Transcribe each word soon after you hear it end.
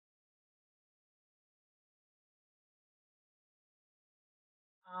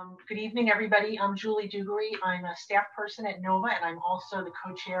Good evening, everybody. I'm Julie Dugarry. I'm a staff person at NOVA, and I'm also the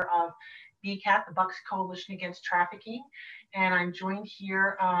co-chair of BCAT, the Bucks Coalition Against Trafficking. And I'm joined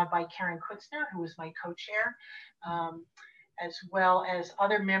here by Karen Kutzner, who is my co-chair, as well as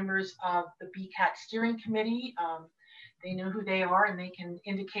other members of the BCAT steering committee. They know who they are, and they can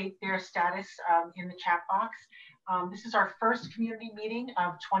indicate their status in the chat box. This is our first community meeting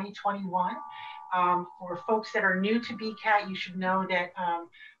of 2021. For folks that are new to BCAT, you should know that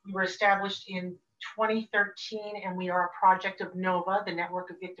we were established in 2013, and we are a project of NOVA, the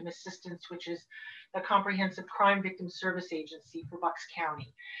Network of Victim Assistance, which is the comprehensive crime victim service agency for Bucks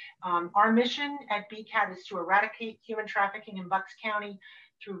County. Our mission at BCAT is to eradicate human trafficking in Bucks County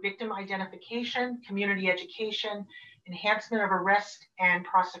through victim identification, community education, enhancement of arrest and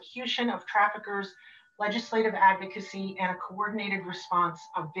prosecution of traffickers, legislative advocacy, and a coordinated response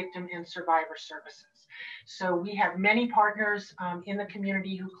of victim and survivor services. So we have many partners in the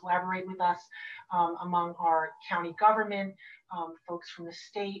community who collaborate with us, among our county government, folks from the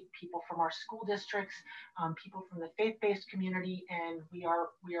state, people from our school districts, people from the faith-based community, and we are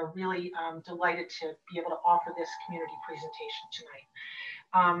really delighted to be able to offer this community presentation tonight.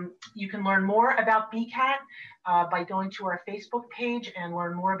 You can learn more about BCAT by going to our Facebook page and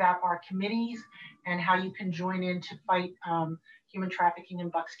learn more about our committees and how you can join in to fight human trafficking in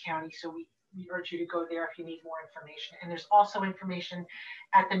Bucks County. So we urge you to go there if you need more information. And there's also information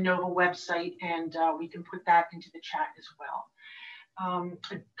at the NOVA website, and we can put that into the chat as well.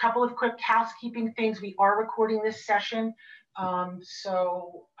 A couple of quick housekeeping things. We are recording this session.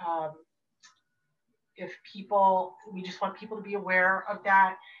 We just want people to be aware of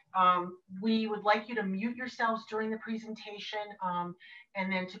that. We would like you to mute yourselves during the presentation and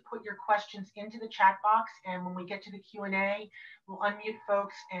then to put your questions into the chat box. And when we get to the Q&A, we'll unmute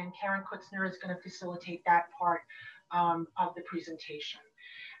folks, and Karen Kutzner is going to facilitate that part of the presentation.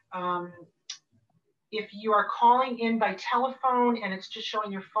 If you are calling in by telephone and it's just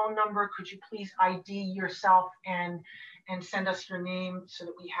showing your phone number, could you please ID yourself and send us your name so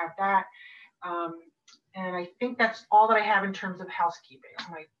that we have that. And I think that's all that I have in terms of housekeeping.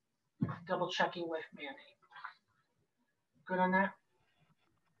 I'm double checking with Mandy. Good on that?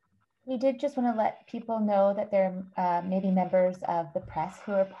 We did just want to let people know that there may be members of the press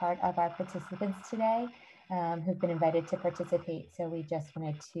who are part of our participants today who've been invited to participate. So we just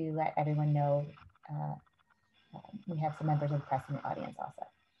wanted to let everyone know we have some members of the press in the audience also.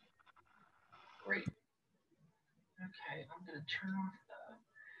 Great. Okay, I'm going to turn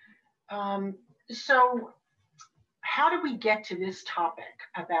off the... So how did we get to this topic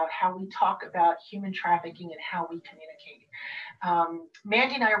about how we talk about human trafficking and how we communicate?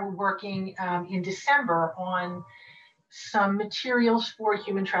 Mandy and I were working in December on some materials for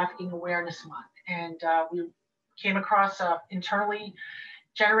Human Trafficking Awareness Month. And we came across an internally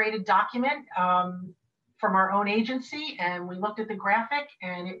generated document from our own agency. And we looked at the graphic,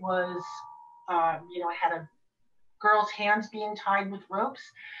 and it was, it had a girl's hands being tied with ropes.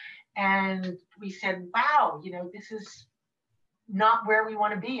 And we said, wow, this is not where we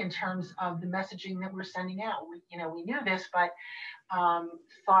want to be in terms of the messaging that we're sending out. We knew this, but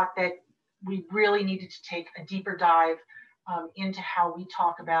thought that we really needed to take a deeper dive into how we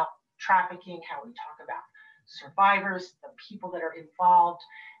talk about trafficking, how we talk about survivors, the people that are involved,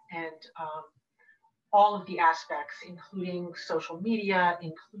 and all of the aspects, including social media,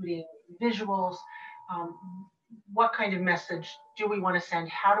 including visuals. What kind of message do we want to send?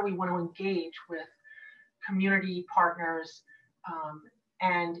 How do we want to engage with community partners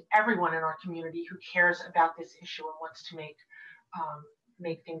and everyone in our community who cares about this issue and wants to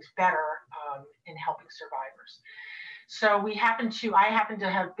make things better in helping survivors? So I happen to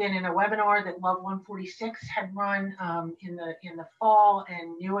have been in a webinar that LOVE146 had run in the fall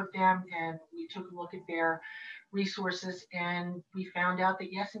and knew of them, and we took a look at their resources, and we found out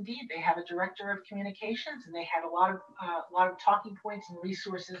that yes, indeed, they have a director of communications, and they had a lot of talking points and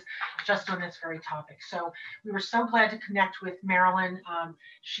resources just on this very topic. So we were so glad to connect with Marilyn.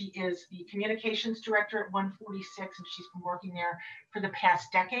 She is the communications director at 146, and she's been working there for the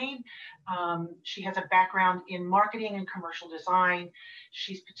past decade. She has a background in marketing and commercial design.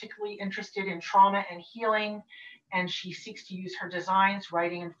 She's particularly interested in trauma and healing, and she seeks to use her designs,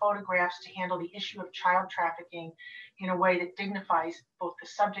 writing, and photographs to handle the issue of child trafficking in a way that dignifies both the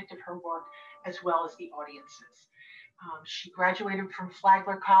subject of her work as well as the audiences. She graduated from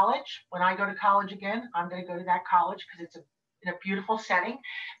Flagler College. When I go to college again, I'm going to go to that college because it's in a beautiful setting.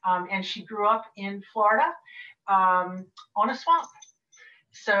 And she grew up in Florida on a swamp.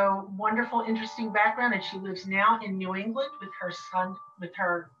 So wonderful, interesting background, and she lives now in New England with her son, with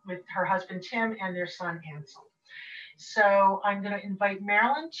her husband Tim, and their son Ansel. So I'm going to invite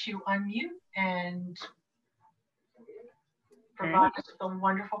Marilyn to unmute and provide us with a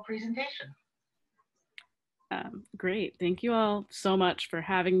wonderful presentation. Great. Thank you all so much for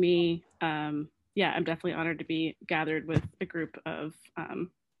having me. Yeah, I'm definitely honored to be gathered with a group of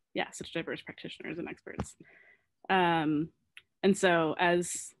such diverse practitioners and experts. And so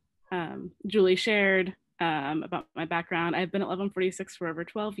as Julie shared about my background, I've been at LOVE146 for over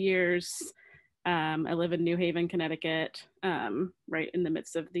 12 years. I live in New Haven, Connecticut, right in the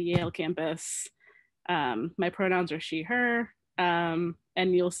midst of the Yale campus. My pronouns are she, her. And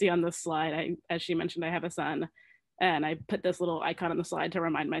you'll see on this slide, as she mentioned, I have a son, and I put this little icon on the slide to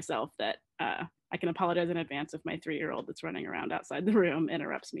remind myself that I can apologize in advance if my 3-year-old that's running around outside the room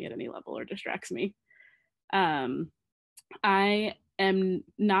interrupts me at any level or distracts me. I am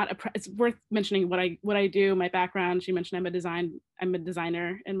not it's worth mentioning what I do, my background. She mentioned I'm a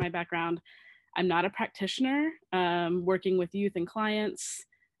designer in my background. I'm not a practitioner working with youth and clients.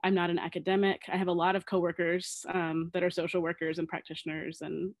 I'm not an academic. I have a lot of coworkers that are social workers and practitioners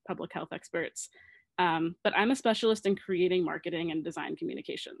and public health experts. But I'm a specialist in creating marketing and design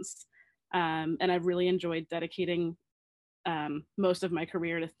communications. And I've really enjoyed dedicating most of my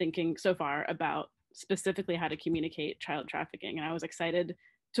career to thinking so far about specifically how to communicate child trafficking. And I was excited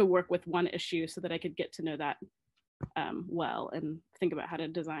to work with one issue so that I could get to know that well and think about how to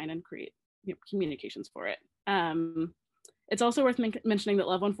design and create communications for it. It's also worth mentioning that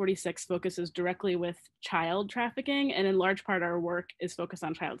LOVE146 focuses directly with child trafficking, and in large part our work is focused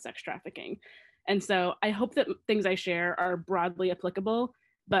on child sex trafficking. And so I hope that things I share are broadly applicable,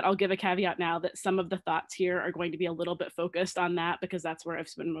 but I'll give a caveat now that some of the thoughts here are going to be a little bit focused on that because that's where I've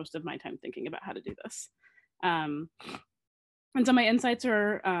spent most of my time thinking about how to do this. And so my insights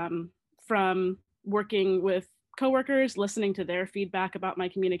are from working with coworkers, listening to their feedback about my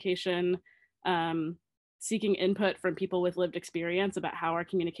communication, seeking input from people with lived experience about how our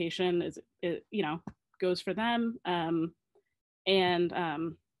communication goes for them. And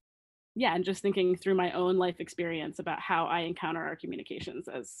just thinking through my own life experience about how I encounter our communications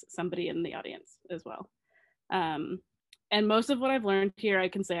as somebody in the audience as well. And most of what I've learned here, I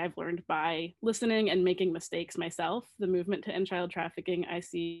can say I've learned by listening and making mistakes myself. The movement to end child trafficking, I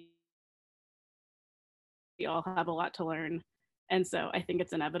see we all have a lot to learn. And so I think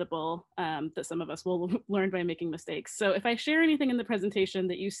it's inevitable that some of us will learn by making mistakes. So if I share anything in the presentation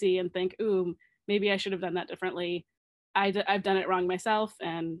that you see and think, ooh, maybe I should have done that differently, I've done it wrong myself.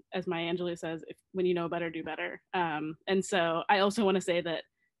 And as Maya Angelou says, when you know better, do better. And so I also want to say that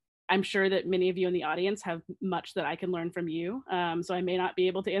I'm sure that many of you in the audience have much that I can learn from you. So I may not be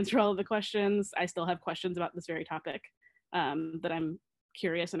able to answer all of the questions. I still have questions about this very topic that I'm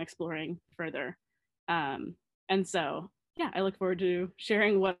curious and exploring further. And so, yeah, I look forward to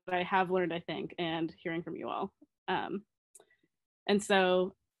sharing what I have learned, I think, and hearing from you all. And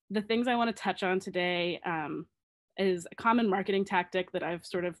so the things I want to touch on today is a common marketing tactic that I've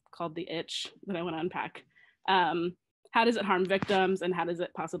sort of called the itch that I want to unpack. How does it harm victims and how does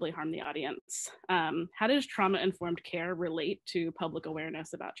it possibly harm the audience? How does trauma-informed care relate to public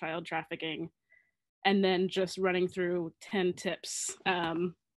awareness about child trafficking? And then just running through 10 tips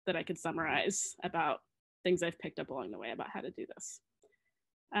that I could summarize about things I've picked up along the way about how to do this.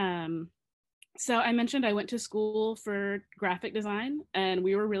 So I mentioned I went to school for graphic design, and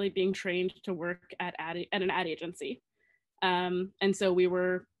we were really being trained to work at an ad agency. And so we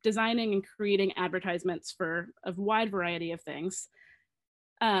were designing and creating advertisements for a wide variety of things.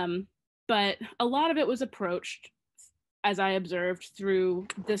 But a lot of it was approached, as I observed, through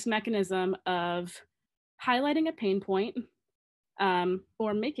this mechanism of highlighting a pain point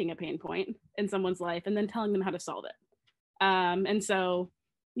or making a pain point in someone's life and then telling them how to solve it. And so,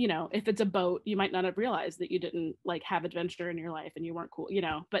 if it's a boat, you might not have realized that you didn't like have adventure in your life and you weren't cool,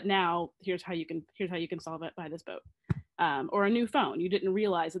 but now here's how you can solve it by this boat. Or a new phone, you didn't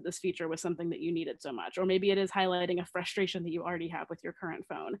realize that this feature was something that you needed so much, or maybe it is highlighting a frustration that you already have with your current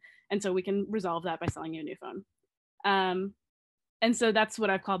phone. And so we can resolve that by selling you a new phone. And so that's what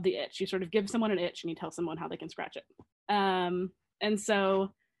I've called the itch. You sort of give someone an itch and you tell someone how they can scratch it. And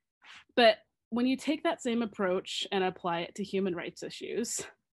so, but when you take that same approach and apply it to human rights issues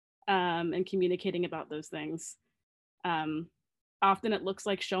and communicating about those things, often it looks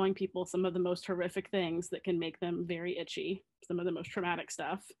like showing people some of the most horrific things that can make them very itchy, some of the most traumatic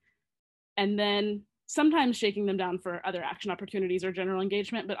stuff, and then sometimes shaking them down for other action opportunities or general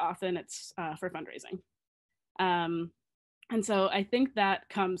engagement, but often it's for fundraising. And so I think that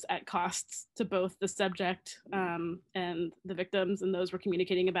comes at costs to both the subject and the victims and those we're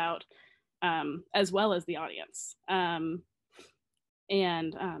communicating about, as well as the audience.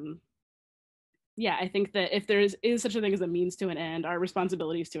 yeah, I think that if there is such a thing as a means to an end, our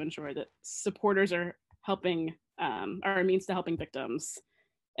responsibility is to ensure that supporters are helping, are a means to helping victims,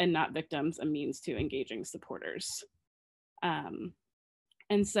 and not victims a means to engaging supporters.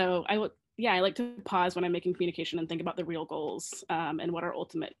 And so I like to pause when I'm making communication and think about the real goals, and what our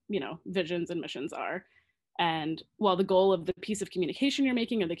ultimate, visions and missions are. And while the goal of the piece of communication you're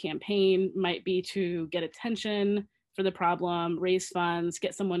making or the campaign might be to get attention for the problem, raise funds,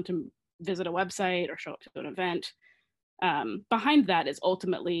 get someone to visit a website or show up to an event, behind that is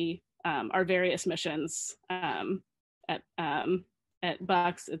ultimately our various missions. At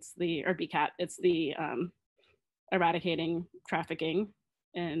Bucks, or BCAT, it's the eradicating trafficking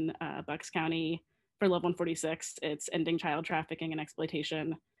in Bucks County. For LOVE146, it's ending child trafficking and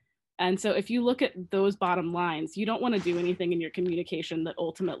exploitation. And so if you look at those bottom lines, you don't want to do anything in your communication that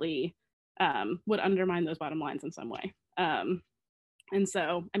ultimately would undermine those bottom lines in some way. And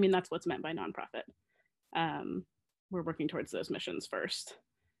so, I mean, that's what's meant by nonprofit. We're working towards those missions first.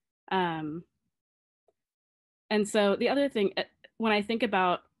 And so the other thing, when I think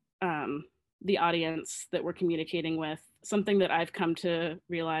about the audience that we're communicating with, something that I've come to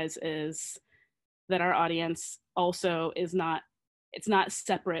realize is that our audience also is not, it's not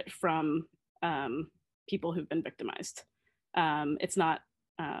separate from people who've been victimized. It's not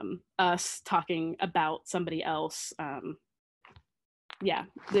us talking about somebody else. That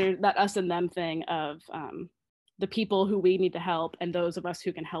us and them thing of the people who we need to help and those of us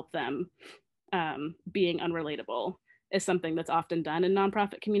who can help them being unrelatable is something that's often done in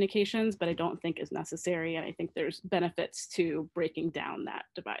nonprofit communications, but I don't think is necessary. And I think there's benefits to breaking down that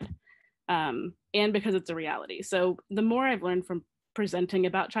divide. And because it's a reality. So the more I've learned from presenting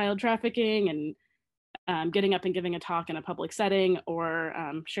about child trafficking and getting up and giving a talk in a public setting or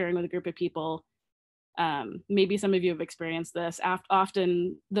sharing with a group of people, maybe some of you have experienced this,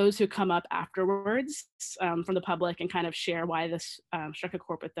 often those who come up afterwards from the public and kind of share why this struck a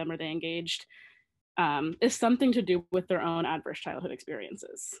chord with them or they engaged is something to do with their own adverse childhood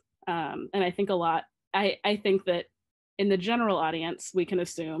experiences. And I think I think that in the general audience, we can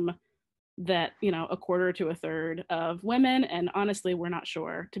assume that, a quarter to a third of women, and honestly, we're not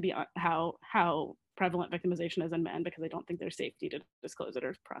sure to be how prevalent victimization is in men because I don't think there's safety to disclose it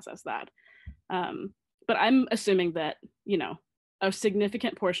or process that. But I'm assuming that, a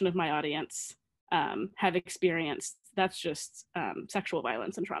significant portion of my audience have experienced, that's just sexual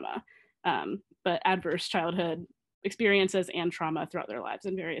violence and trauma, but adverse childhood experiences and trauma throughout their lives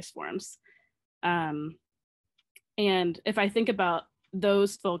in various forms. And if I think about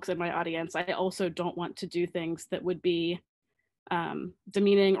those folks in my audience, I also don't want to do things that would be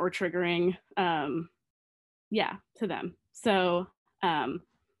demeaning or triggering, to them. So, and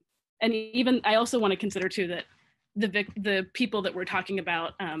even I also want to consider too that the people that we're talking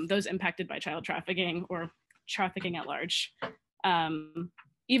about, those impacted by child trafficking or trafficking at large,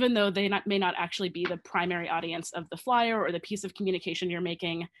 even though they may not actually be the primary audience of the flyer or the piece of communication you're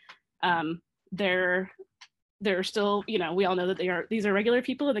making, they're still, we all know that these are regular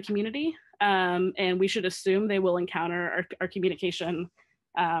people of the community, and we should assume they will encounter our communication.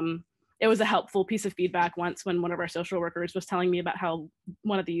 It was a helpful piece of feedback once when one of our social workers was telling me about how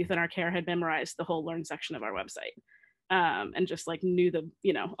one of the youth in our care had memorized the whole learn section of our website, and just like knew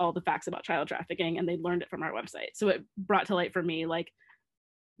all the facts about child trafficking, and they'd learned it from our website. So it brought to light for me, like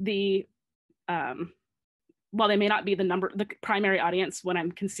while they may not be the primary audience when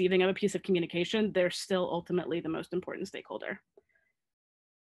I'm conceiving of a piece of communication, they're still ultimately the most important stakeholder.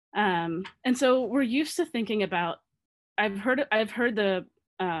 And so we're used to thinking about, I've heard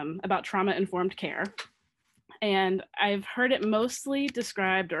about trauma-informed care, and I've heard it mostly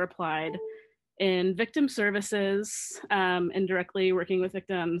described or applied in victim services, and directly working with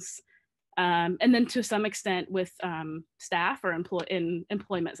victims, and then to some extent with staff or in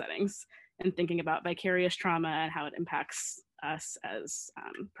employment settings, and thinking about vicarious trauma and how it impacts us as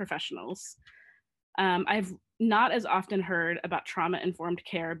professionals. I've not as often heard about trauma-informed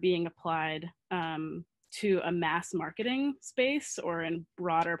care being applied to a mass marketing space or in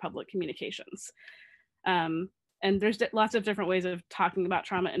broader public communications. And there's lots of different ways of talking about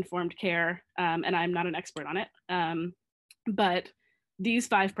trauma-informed care, and I'm not an expert on it. But these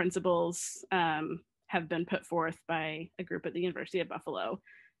 5 principles have been put forth by a group at the University of Buffalo,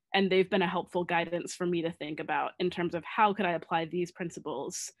 and they've been a helpful guidance for me to think about in terms of how could I apply these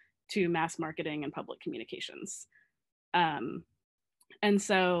principles to mass marketing and public communications. And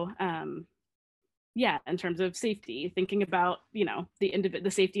so, in terms of safety, thinking about, the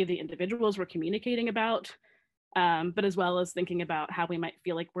safety of the individuals we're communicating about, but as well as thinking about how we might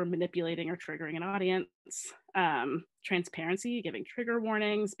feel like we're manipulating or triggering an audience. Transparency, giving trigger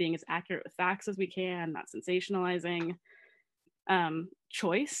warnings, being as accurate with facts as we can, not sensationalizing.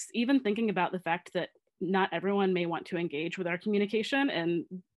 Choice, even thinking about the fact that not everyone may want to engage with our communication, and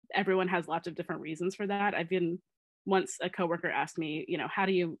everyone has lots of different reasons for that. Once a coworker asked me, how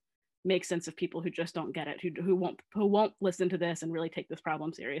do you make sense of people who just don't get it, who won't listen to this and really take this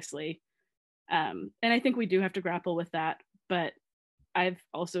problem seriously? And I think we do have to grapple with that, but I've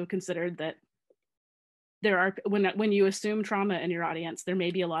also considered that there are, when you assume trauma in your audience, there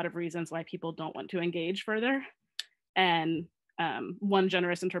may be a lot of reasons why people don't want to engage further. And one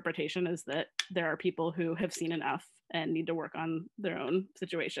generous interpretation is that there are people who have seen enough and need to work on their own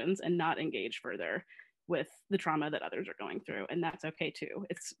situations and not engage further with the trauma that others are going through. And that's okay too.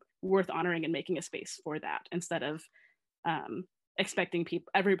 It's worth honoring and making a space for that, instead of expecting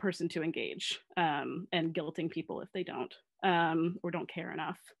every person to engage, and guilting people if they don't, or don't care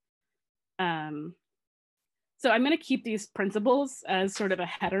enough. So I'm going to keep these principles as sort of a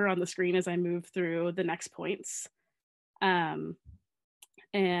header on the screen as I move through the next points. And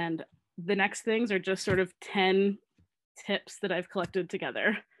the next things are just sort of 10 tips that I've collected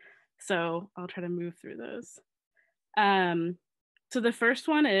together. So I'll try to move through those. So the first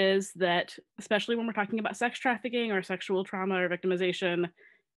one is that, especially when we're talking about sex trafficking or sexual trauma or victimization,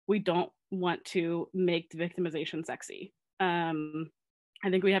 we don't want to make the victimization sexy. I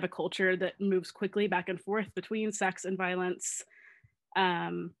think we have a culture that moves quickly back and forth between sex and violence,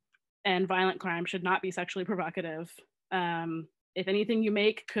 and violent crime should not be sexually provocative. If anything you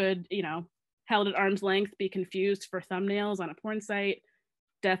make could, held at arm's length, be confused for thumbnails on a porn site,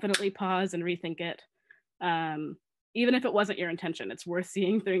 definitely pause and rethink it. Even if it wasn't your intention, it's worth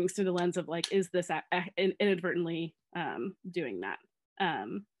seeing things through the lens of like, is this inadvertently doing that?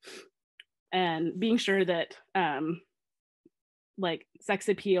 And being sure that like sex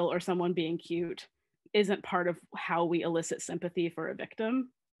appeal or someone being cute isn't part of how we elicit sympathy for a victim,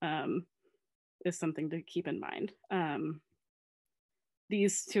 is something to keep in mind.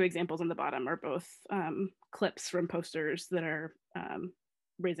 These two examples on the bottom are both clips from posters that are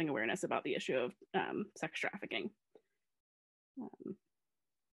raising awareness about the issue of sex trafficking.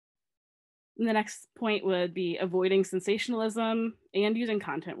 And the next point would be avoiding sensationalism and using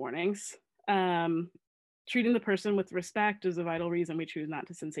content warnings. Treating the person with respect is a vital reason we choose not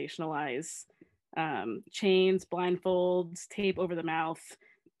to sensationalize. Chains, blindfolds, tape over the mouth.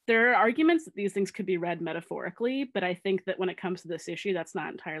 There are arguments that these things could be read metaphorically, but I think that when it comes to this issue, that's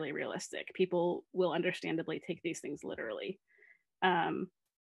not entirely realistic. People will understandably take these things literally. And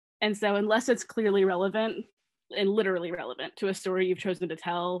so unless it's clearly relevant and literally relevant to a story you've chosen to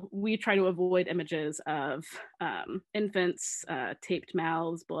tell, we try to avoid images of infants, taped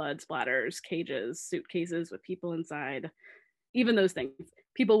mouths, blood splatters, cages, suitcases with people inside. Even those things,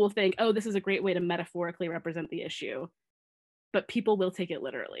 people will think, oh, this is a great way to metaphorically represent the issue, but people will take it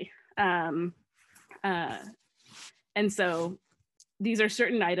literally. And so these are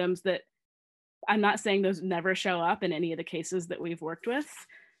certain items that I'm not saying those never show up in any of the cases that we've worked with,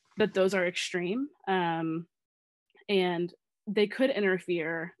 but those are extreme. And they could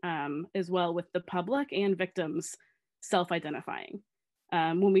interfere as well with the public and victims self-identifying.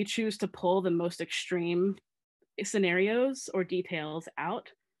 When we choose to pull the most extreme scenarios or details out,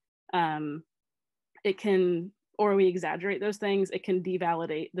 it can, or we exaggerate those things, it can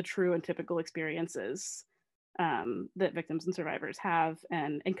devalidate the true and typical experiences that victims and survivors have,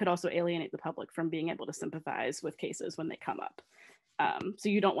 and could also alienate the public from being able to sympathize with cases when they come up. So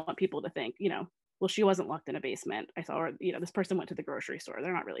you don't want people to think, well, she wasn't locked in a basement. I saw her, this person went to the grocery store.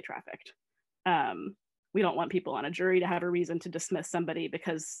 They're not really trafficked. We don't want people on a jury to have a reason to dismiss somebody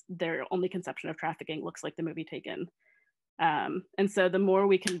because their only conception of trafficking looks like the movie Taken. And so the more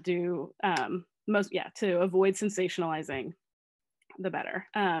we can do to avoid sensationalizing, the better.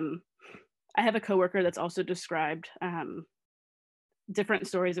 I have a coworker that's also described different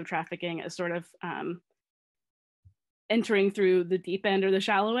stories of trafficking as sort of entering through the deep end or the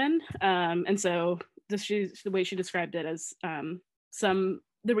shallow end. And so the way she described it as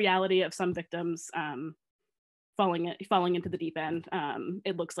the reality of some victims falling into the deep end.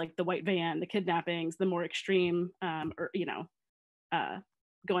 It looks like the white van, the kidnappings, the more extreme,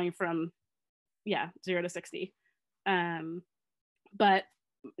 going from 0 to 60. But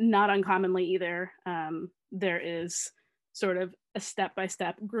not uncommonly either, there is sort of a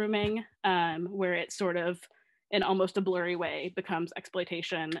step-by-step grooming where it sort of, in almost a blurry way, becomes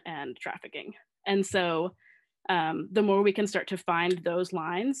exploitation and trafficking. And so the more we can start to find those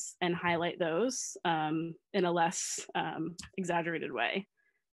lines and highlight those in a less exaggerated way,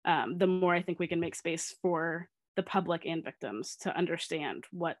 the more I think we can make space for the public and victims to understand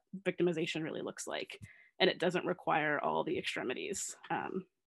what victimization really looks like. And it doesn't require all the extremities.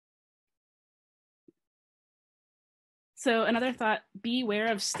 So another thought, be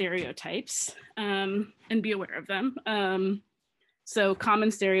aware of stereotypes and be aware of them. So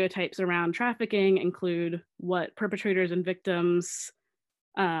common stereotypes around trafficking include what perpetrators and victims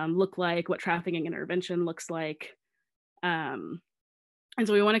look like, what trafficking intervention looks like. And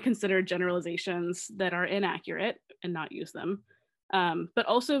so we want to consider generalizations that are inaccurate and not use them, but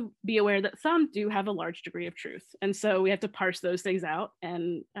also be aware that some do have a large degree of truth. And so we have to parse those things out,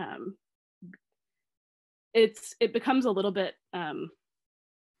 and it becomes a little bit,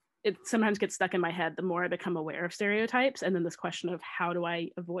 it sometimes gets stuck in my head the more I become aware of stereotypes, and then this question of how do I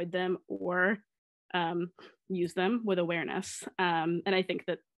avoid them or use them with awareness. And I think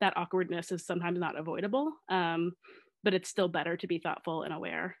that awkwardness is sometimes not avoidable, but it's still better to be thoughtful and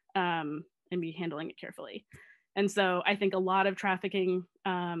aware and be handling it carefully. And so I think a lot of trafficking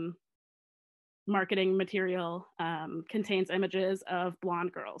marketing material contains images of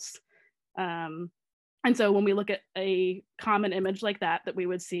blonde girls. And so when we look at a common image like that we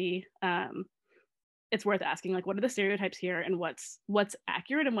would see, it's worth asking, like, what are the stereotypes here and what's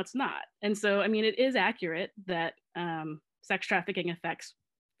accurate and what's not? And so, I mean, it is accurate that sex trafficking affects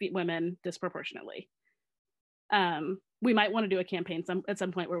women disproportionately. We might want to do a campaign at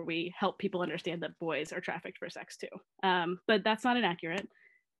some point where we help people understand that boys are trafficked for sex too. But that's not inaccurate.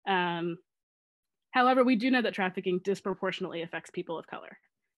 However, we do know that trafficking disproportionately affects people of color.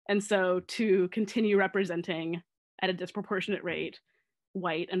 And so to continue representing at a disproportionate rate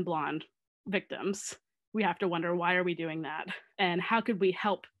white and blonde victims, we have to wonder, why are we doing that? And how could we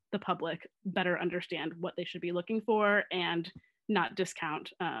help the public better understand what they should be looking for and not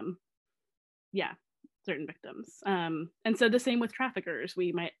discount, certain victims. And so the same with traffickers,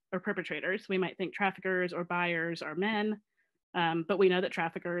 or perpetrators, we might think traffickers or buyers are men, but we know that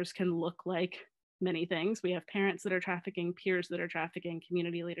traffickers can look like many things. We have parents that are trafficking, peers that are trafficking,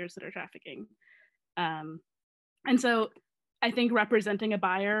 community leaders that are trafficking. And so I think representing a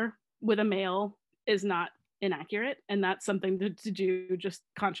buyer with a male is not inaccurate, and that's something to do just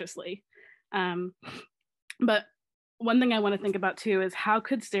consciously. But one thing I want to think about too is, how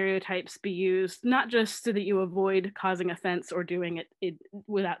could stereotypes be used not just so that you avoid causing offense or doing it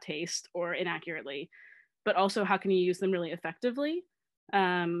without taste or inaccurately, but also how can you use them really effectively?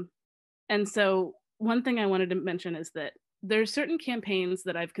 And so one thing I wanted to mention is that there's certain campaigns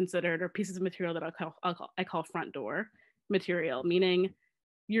that I've considered, or pieces of material that I call front door material, meaning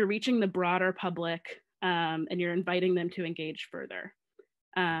you're reaching the broader public and you're inviting them to engage further.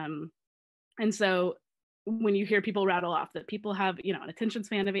 And so when you hear people rattle off that people have, an attention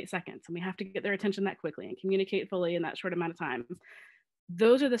span of 8 seconds and we have to get their attention that quickly and communicate fully in that short amount of time,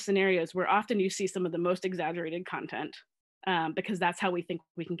 those are the scenarios where often you see some of the most exaggerated content because that's how we think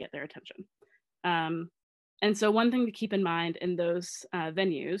we can get their attention. And so one thing to keep in mind in those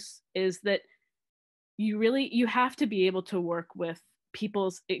venues is that you have to be able to work with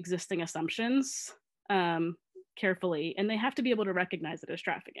people's existing assumptions carefully, and they have to be able to recognize it as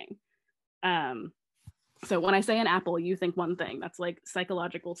trafficking. So when I say an apple, you think one thing. That's like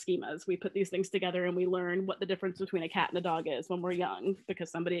psychological schemas. We put these things together and we learn what the difference between a cat and a dog is when we're young, because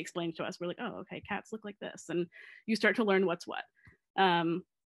somebody explained to us. We're like, oh, okay, cats look like this. And you start to learn what's what.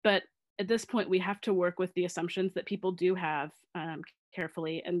 But at this point, we have to work with the assumptions that people do have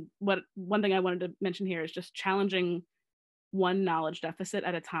carefully. And one thing I wanted to mention here is just challenging one knowledge deficit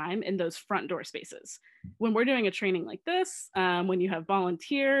at a time in those front door spaces. When we're doing a training like this, when you have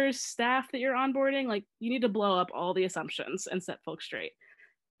volunteers, staff that you're onboarding, like, you need to blow up all the assumptions and set folks straight.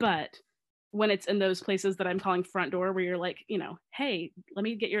 But when it's in those places that I'm calling front door, where you're like, hey, let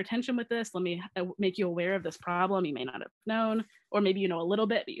me get your attention with this. Let me make you aware of this problem you may not have known, or maybe you know a little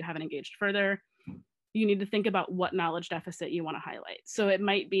bit, but you haven't engaged further. You need to think about what knowledge deficit you want to highlight. So it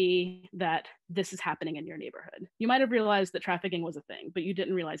might be that this is happening in your neighborhood. You might have realized that trafficking was a thing, but you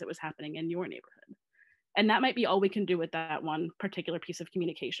didn't realize it was happening in your neighborhood. And that might be all we can do with that one particular piece of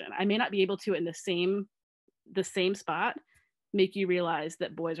communication. I may not be able to, in the same spot, make you realize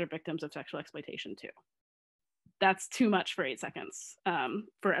that boys are victims of sexual exploitation too. That's too much for 8 seconds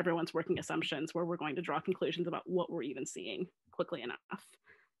for everyone's working assumptions, where we're going to draw conclusions about what we're even seeing quickly enough.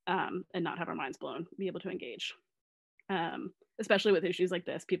 And not have our minds blown, be able to engage. Especially with issues like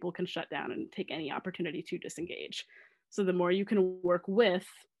this, people can shut down and take any opportunity to disengage. So the more you can work with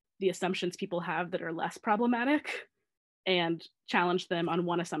the assumptions people have that are less problematic and challenge them on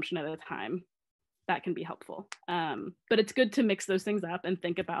one assumption at a time, that can be helpful. But it's good to mix those things up and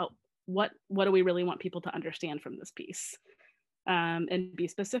think about what do we really want people to understand from this piece, and be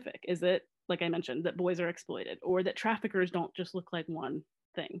specific. Is it like I mentioned, that boys are exploited, or that traffickers don't just look like one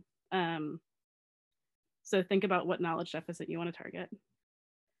thing. So think about what knowledge deficit you want to target.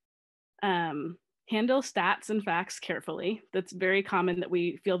 Handle stats and facts carefully. That's very common that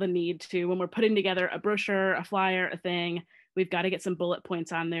we feel the need to, when we're putting together a brochure, a flyer, a thing, we've got to get some bullet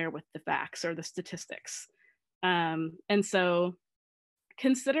points on there with the facts or the statistics. And so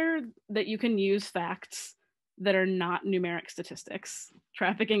consider that you can use facts that are not numeric statistics.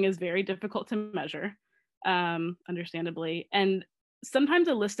 Trafficking is very difficult to measure, understandably. And sometimes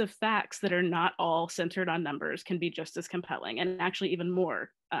a list of facts that are not all centered on numbers can be just as compelling and actually even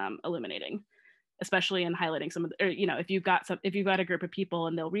more illuminating, especially in highlighting some of the, or, you know, if you've got a group of people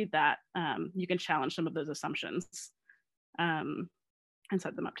and they'll read that, you can challenge some of those assumptions and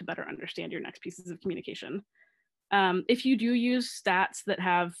set them up to better understand your next pieces of communication. If you do use stats that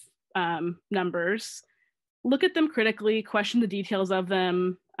have numbers, look at them critically, question the details of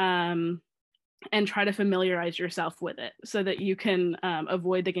them, and try to familiarize yourself with it so that you can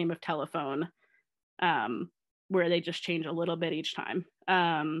avoid the game of telephone where they just change a little bit each time.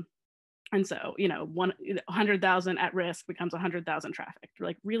 And so, you know, 100,000 at risk becomes 100,000 trafficked,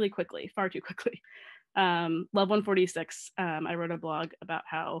 like really quickly, far too quickly. LOVE146, I wrote a blog about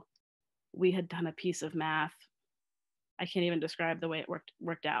how we had done a piece of math. I can't even describe the way it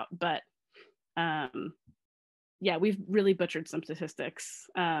worked out, but yeah, we've really butchered some statistics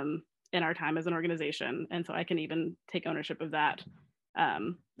in our time as an organization. And so I can even take ownership of that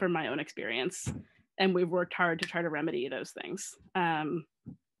from my own experience. And we've worked hard to try to remedy those things.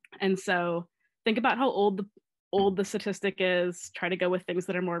 And so think about how old the statistic is, try to go with things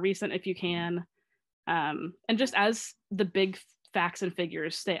that are more recent if you can. And just as the big facts and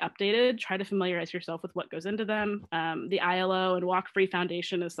figures stay updated, try to familiarize yourself with what goes into them. The ILO and Walk Free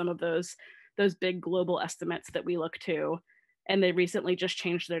Foundation is some of those big global estimates that we look to. And they recently just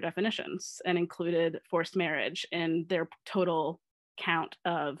changed their definitions and included forced marriage in their total count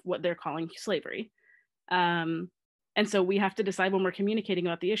of what they're calling slavery. And so we have to decide when we're communicating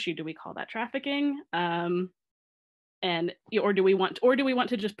about the issue, do we call that trafficking? Or do we want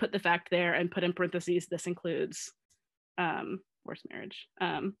to just put the fact there and put in parentheses, this includes forced marriage.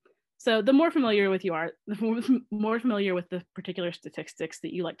 So the more familiar you are, the more familiar with the particular statistics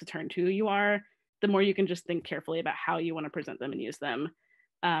that you like to turn to you are, the more you can just think carefully about how you want to present them and use them.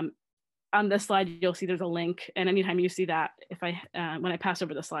 On this slide, you'll see there's a link, and anytime you see that, when I pass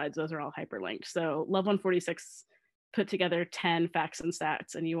over the slides, those are all hyperlinked. So LOVE146 put together 10 facts and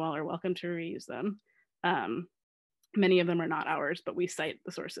stats, and you all are welcome to reuse them. Many of them are not ours, but we cite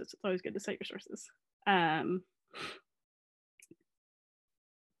the sources. It's always good to cite your sources.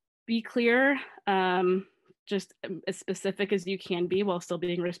 Be clear, just as specific as you can be while still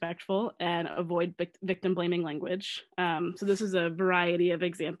being respectful, and avoid victim blaming language. So this is a variety of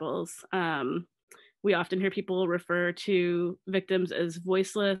examples. We often hear people refer to victims as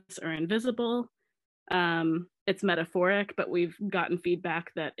voiceless or invisible. It's metaphoric, but we've gotten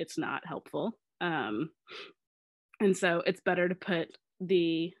feedback that it's not helpful. And so it's better to put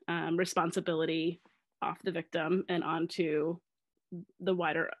the responsibility off the victim and onto the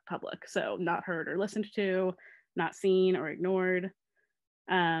wider public. So not heard or listened to, not seen or ignored.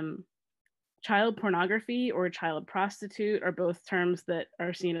 Child pornography or child prostitute are both terms that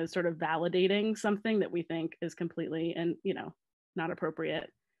are seen as sort of validating something that we think is completely and, you know, not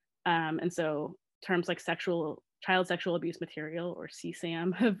appropriate. And so terms like child sexual abuse material or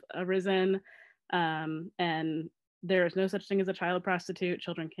CSAM have arisen. And there is no such thing as a child prostitute.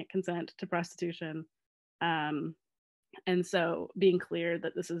 Children can't consent to prostitution. And so being clear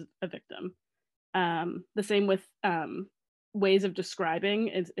that this is a victim. The same with ways of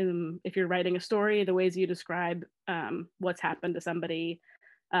describing. If you're writing a story, the ways you describe what's happened to somebody,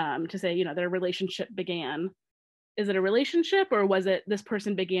 to say, you know, their relationship began. Is it a relationship, or was it this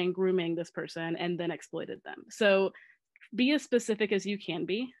person began grooming this person and then exploited them? So be as specific as you can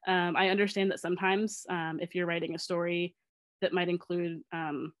be. I understand that sometimes if you're writing a story that might include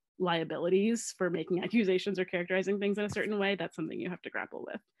liabilities for making accusations or characterizing things in a certain way, that's something you have to grapple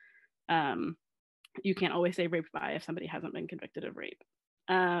with. You can't always say raped by if somebody hasn't been convicted of rape.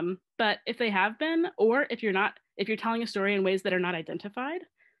 But if they have been, or if you're telling a story in ways that are not identified,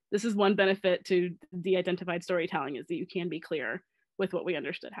 this is one benefit to de-identified storytelling, is that you can be clear with what we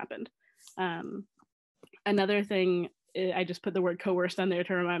understood happened. Another thing, I just put the word coerced on there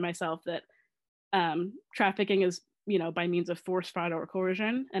to remind myself that trafficking is, you know, by means of force, fraud, or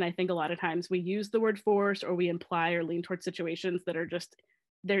coercion. And I think a lot of times we use the word force, or we imply or lean towards situations that are just,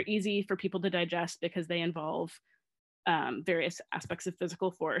 they're easy for people to digest because they involve various aspects of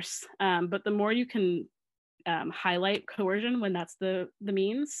physical force. But the more you can highlight coercion when that's the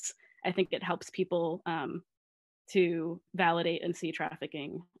means, I think it helps people to validate and see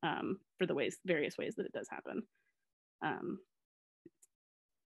trafficking for the various ways that it does happen.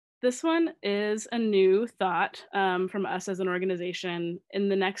 This one is a new thought from us as an organization. In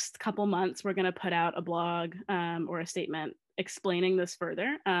the next couple months, we're going to put out a blog or a statement explaining this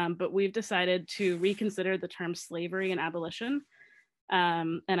further, but we've decided to reconsider the term slavery and abolition.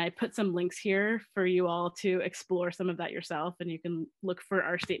 And I put some links here for you all to explore some of that yourself, and you can look for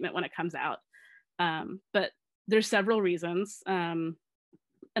our statement when it comes out. But there's several reasons, and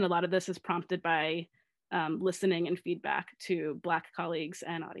a lot of this is prompted by listening and feedback to Black colleagues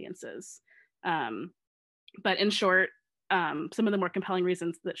and audiences. But in short, some of the more compelling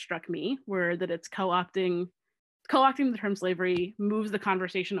reasons that struck me were that it's co-opting the term slavery moves the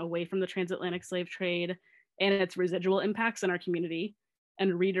conversation away from the transatlantic slave trade and its residual impacts in our community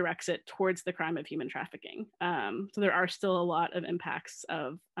and redirects it towards the crime of human trafficking. So there are still a lot of impacts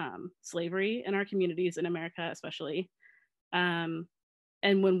of slavery in our communities in America, especially.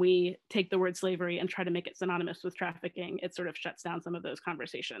 And when we take the word slavery and try to make it synonymous with trafficking, it sort of shuts down some of those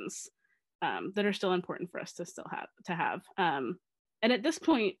conversations that are still important for us to have. And at this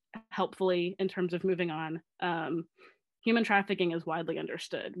point, helpfully, in terms of moving on, human trafficking is widely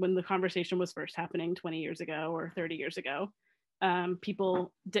understood. When the conversation was first happening 20 years ago or 30 years ago,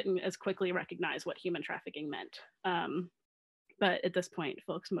 people didn't as quickly recognize what human trafficking meant. But at this point,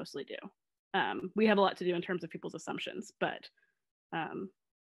 folks mostly do. We have a lot to do in terms of people's assumptions, but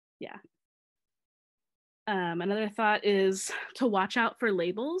yeah. Another thought is to watch out for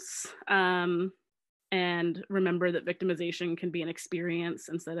labels and remember that victimization can be an experience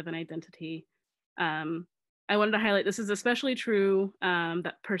instead of an identity. I wanted to highlight this is especially true,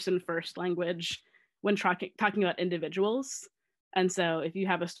 that person first language when talking about individuals. And so if you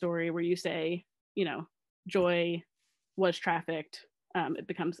have a story where you say, you know, Joy was trafficked, it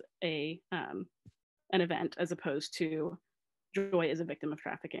becomes an event as opposed to Joy is a victim of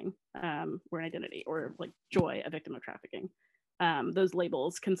trafficking or an identity, or like Joy, a victim of trafficking. Those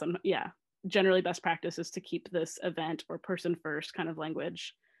labels can generally best practice is to keep this event or person first kind of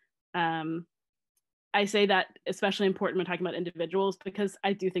language. I say that especially important when talking about individuals, because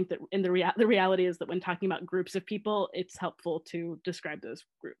I do think that in the reality is that when talking about groups of people, it's helpful to describe those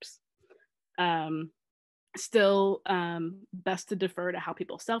groups. Still, best to defer to how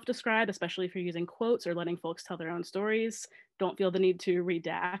people self-describe, especially if you're using quotes or letting folks tell their own stories. Don't feel the need to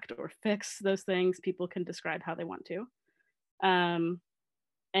redact or fix those things. People can describe how they want to.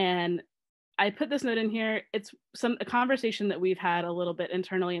 And I put this note in here. It's a conversation that we've had a little bit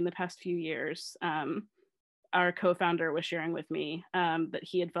internally in the past few years. Our co-founder was sharing with me that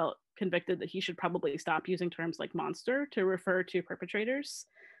he had felt convicted that he should probably stop using terms like monster to refer to perpetrators.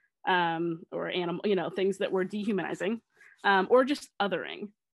 Or animal, things that were dehumanizing, or just othering.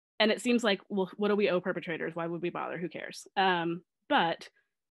 And it seems like, well, what do we owe perpetrators? Why would we bother? Who cares? But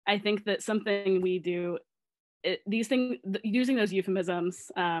I think that something we do, these things, using those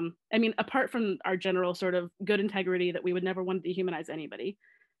euphemisms, apart from our general sort of good integrity that we would never want to dehumanize anybody,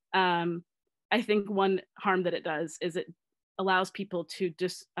 I think one harm that it does is it allows people to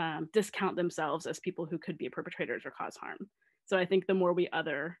just discount themselves as people who could be perpetrators or cause harm. So I think the more we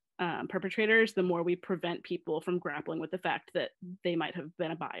other perpetrators, the more we prevent people from grappling with the fact that they might have been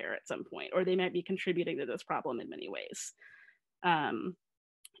a buyer at some point, or they might be contributing to this problem in many ways.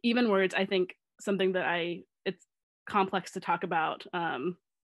 Even words, I think something that it's complex to talk about,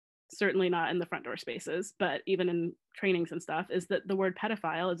 certainly not in the front door spaces, but even in trainings and stuff, is that the word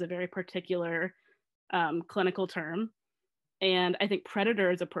pedophile is a very particular clinical term. And I think predator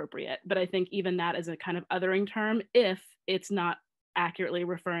is appropriate, but I think even that is a kind of othering term if it's not accurately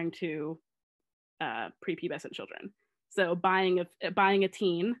referring to prepubescent children. So buying a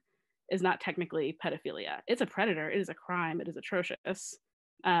teen is not technically pedophilia. It's a predator. It is a crime. It is atrocious.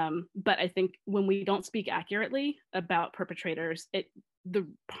 But I think when we don't speak accurately about perpetrators, the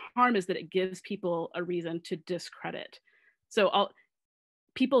harm is that it gives people a reason to discredit. So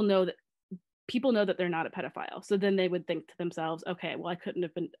people know that they're not a pedophile. So then they would think to themselves, okay, well, I couldn't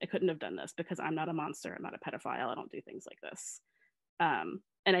have done this because I'm not a monster. I'm not a pedophile. I don't do things like this.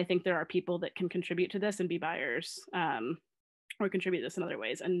 And I think there are people that can contribute to this and be buyers, or contribute this in other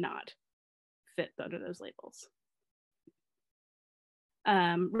ways and not fit under those labels.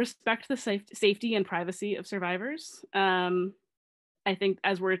 Respect the safety and privacy of survivors. I think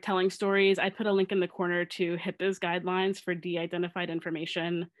as we're telling stories, I put a link in the corner to HIPAA's guidelines for de-identified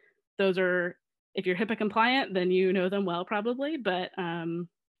information. Those are, if you're HIPAA compliant, then you know them well probably, but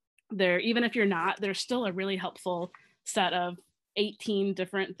even if you're not, there's still a really helpful set of 18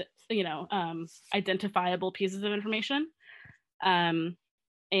 different, identifiable pieces of information.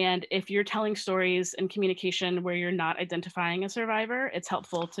 And if you're telling stories in communication where you're not identifying a survivor, it's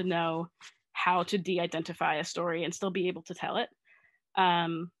helpful to know how to de-identify a story and still be able to tell it.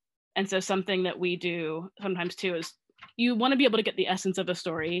 And so something that we do sometimes too is you want to be able to get the essence of a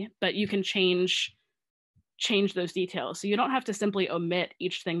story, but you can change those details. So you don't have to simply omit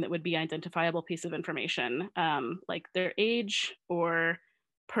each thing that would be identifiable piece of information, like their age or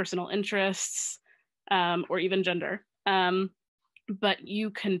personal interests, or even gender. But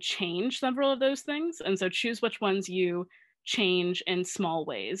you can change several of those things. And so choose which ones you change in small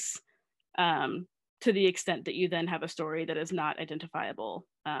ways, to the extent that you then have a story that is not identifiable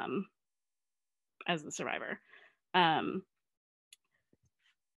as the survivor.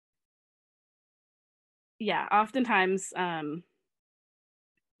 Yeah, oftentimes,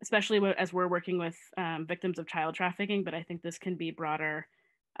 especially as we're working with victims of child trafficking, but I think this can be broader.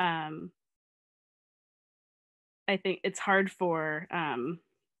 I think it's hard for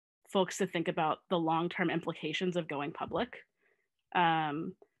folks to think about the long-term implications of going public.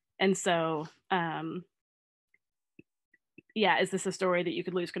 And so, yeah, is this a story that you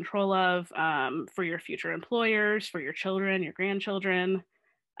could lose control of for your future employers, for your children, your grandchildren?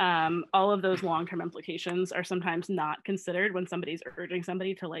 All of those long-term implications are sometimes not considered when somebody's urging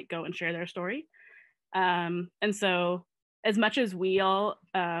somebody to like go and share their story. And so as much as we all,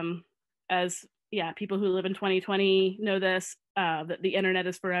 as people who live in 2020 know this, that the internet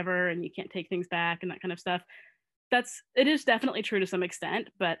is forever and you can't take things back and that kind of stuff, it is definitely true to some extent,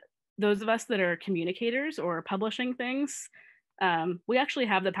 but those of us that are communicators or publishing things, we actually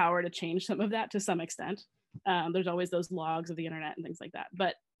have the power to change some of that to some extent. There's always those logs of the internet and things like that.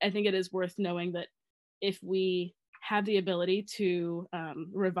 But I think it is worth knowing that if we have the ability to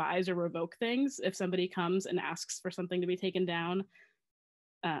revise or revoke things, if somebody comes and asks for something to be taken down,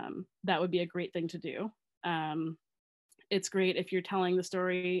 that would be a great thing to do. It's great if you're telling the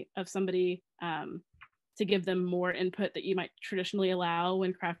story of somebody to give them more input that you might traditionally allow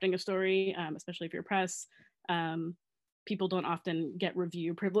when crafting a story, especially if you're press. People don't often get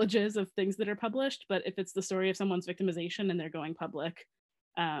review privileges of things that are published, but if it's the story of someone's victimization and they're going public,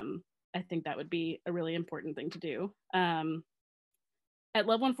 I think that would be a really important thing to do. At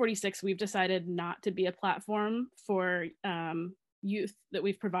LOVE146, we've decided not to be a platform for youth that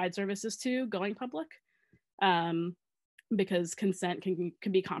we've provided services to going public, because consent can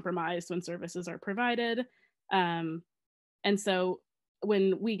be compromised when services are provided. And so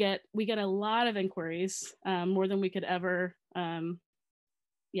when we get a lot of inquiries, more than we could ever honor,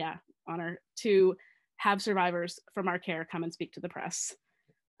 to have survivors from our care come and speak to the press.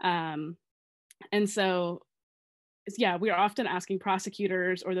 And so we are often asking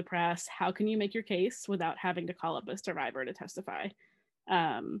prosecutors or the press, how can you make your case without having to call up a survivor to testify?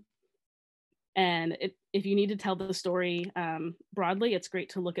 And if you need to tell the story broadly, it's great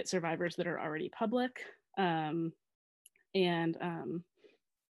to look at survivors that are already public, and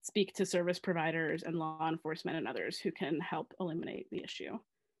speak to service providers and law enforcement and others who can help eliminate the issue.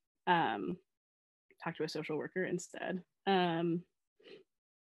 Talk to a social worker instead.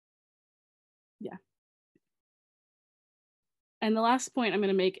 And the last point I'm going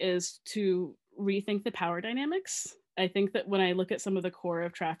to make is to rethink the power dynamics. I think that when I look at some of the core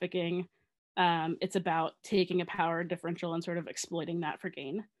of trafficking, it's about taking a power differential and sort of exploiting that for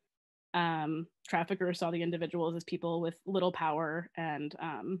gain. Traffickers saw the individuals as people with little power, and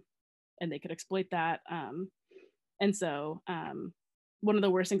they could exploit that. And so one of the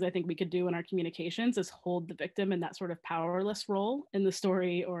worst things I think we could do in our communications is hold the victim in that sort of powerless role in the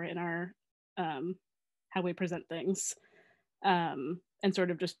story or in our how we present things, and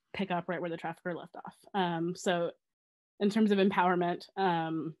sort of just pick up right where the trafficker left off. So in terms of empowerment,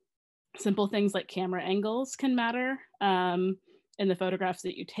 simple things like camera angles can matter in the photographs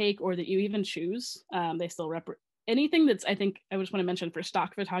that you take or that you even choose. They still anything that's, I think I just want to mention for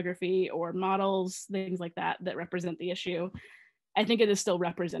stock photography or models, things like that represent the issue. I think it is still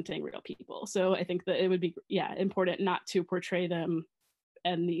representing real people. So I think that it would be important not to portray them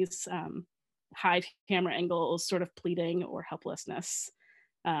in these high camera angles, sort of pleading or helplessness.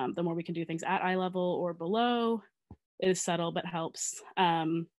 The more we can do things at eye level or below, it is subtle but helps.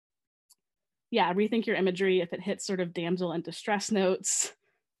 Rethink your imagery. If it hits sort of damsel in distress notes,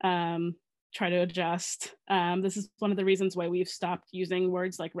 try to adjust. This is one of the reasons why we've stopped using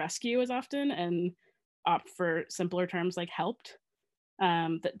words like rescue as often and opt for simpler terms like helped,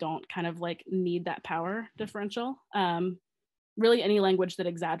 that don't kind of like need that power differential. Really any language that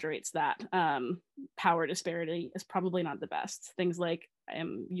exaggerates that power disparity is probably not the best. Things like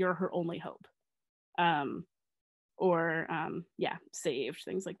you're her only hope, or saved,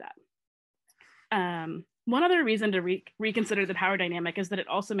 things like that. one other reason to reconsider the power dynamic is that it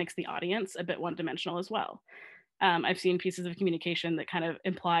also makes the audience a bit one-dimensional as well. I've seen pieces of communication that kind of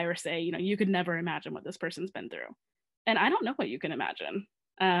imply or say, you know, you could never imagine what this person's been through. And I don't know what you can imagine.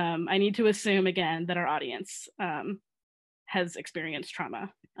 I need to assume, again, that our audience has experienced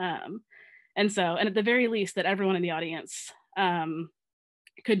trauma. And at the very least, that everyone in the audience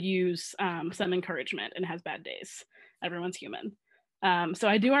could use some encouragement and has bad days. Everyone's human. So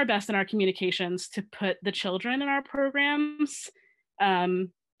I do our best in our communications to put the children in our programs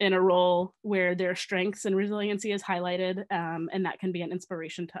in a role where their strengths and resiliency is highlighted, and that can be an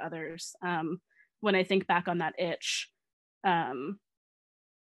inspiration to others. When I think back on that itch,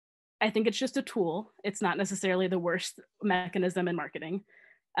 I think it's just a tool. It's not necessarily the worst mechanism in marketing.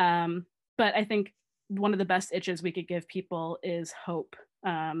 But I think one of the best itches we could give people is hope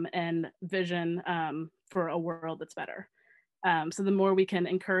and vision for a world that's better. So the more we can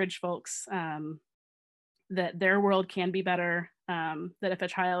encourage folks that their world can be better, that if a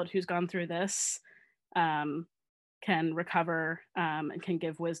child who's gone through this can recover and can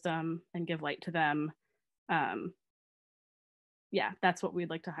give wisdom and give light to them, yeah, that's what we'd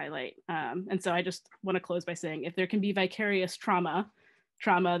like to highlight. And so I just want to close by saying, if there can be vicarious trauma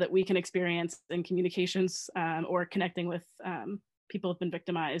that we can experience in communications or connecting with people who've been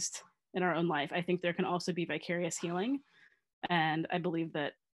victimized in our own life, I think there can also be vicarious healing. And I believe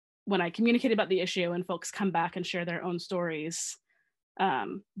that when I communicate about the issue and folks come back and share their own stories,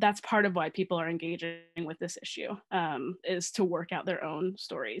 that's part of why people are engaging with this issue, is to work out their own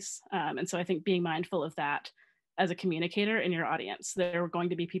stories. And so I think being mindful of that as a communicator in your audience, there are going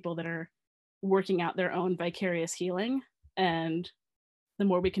to be people that are working out their own vicarious healing. And the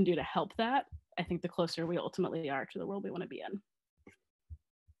more we can do to help that, I think the closer we ultimately are to the world we want to be in.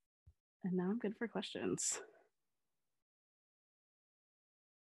 And now I'm good for questions.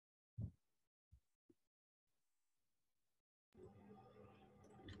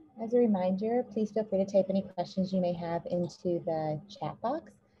 As a reminder, please feel free to type any questions you may have into the chat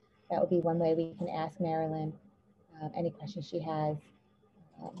box. That would be one way we can ask Marilyn any questions she has.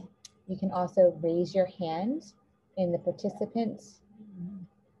 You can also raise your hand in the participants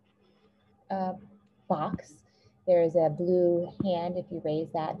box. There is a blue hand. If you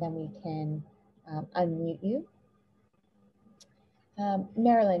raise that, then we can unmute you.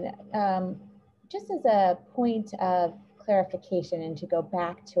 Marilyn, just as a point of clarification and to go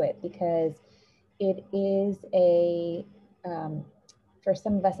back to it, because it is a, for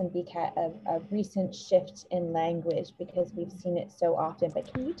some of us in BCAT, a recent shift in language because we've seen it so often.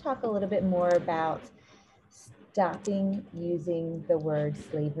 But can you talk a little bit more about stopping using the word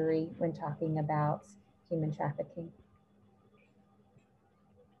slavery when talking about human trafficking?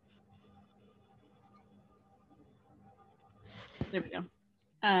 There we go.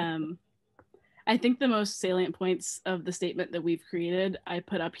 I think the most salient points of the statement that we've created, I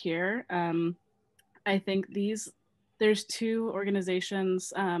put up here. I think there's two organizations,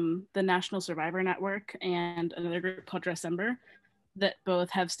 the National Survivor Network and another group called Dressember, that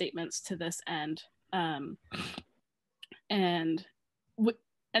both have statements to this end. And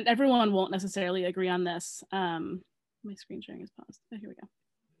everyone won't necessarily agree on this. My screen sharing is paused. Oh, here we go.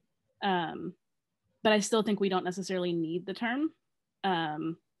 But I still think we don't necessarily need the term.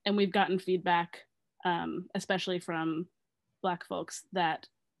 And we've gotten feedback, especially from Black folks, that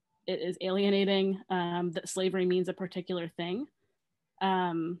it is alienating, that slavery means a particular thing,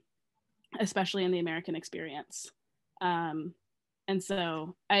 especially in the American experience. And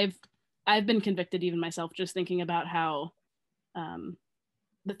so I've been convicted even myself, just thinking about how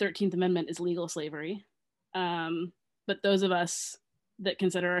the 13th Amendment is legal slavery. But those of us that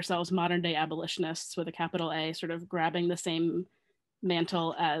consider ourselves modern day abolitionists with a capital A, sort of grabbing the same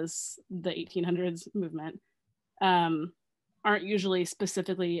mantle as the 1800s movement, aren't usually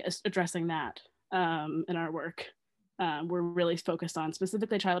specifically addressing that in our work. We're really focused on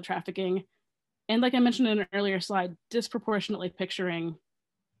specifically child trafficking. And like I mentioned in an earlier slide, disproportionately picturing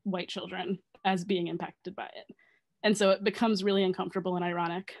white children as being impacted by it. And so it becomes really uncomfortable and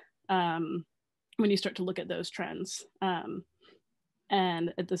ironic when you start to look at those trends.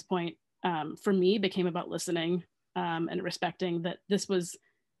 And at this point, for me, became about listening and respecting that this was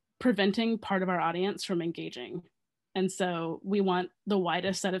preventing part of our audience from engaging. And so we want the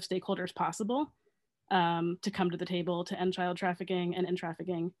widest set of stakeholders possible to come to the table to end child trafficking and end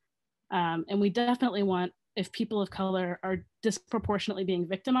trafficking. And we definitely want, if people of color are disproportionately being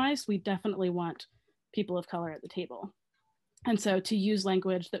victimized, we definitely want people of color at the table. And so to use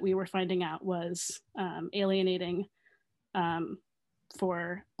language that we were finding out was alienating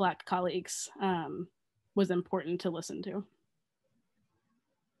for Black colleagues was important to listen to.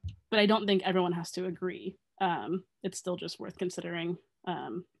 but I don't think everyone has to agree. It's still just worth considering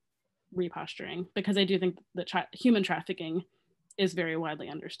reposturing, because I do think that human trafficking is very widely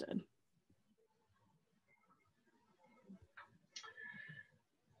understood.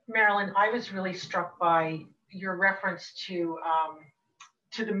 Marilyn, I was really struck by your reference to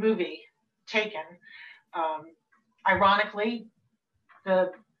the movie Taken. Ironically,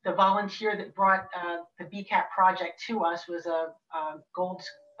 the volunteer that brought the BCAT project to us was a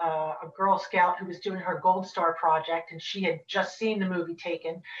Girl Scout who was doing her Gold Star project, and she had just seen the movie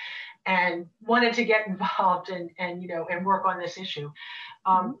Taken and wanted to get involved and work on this issue.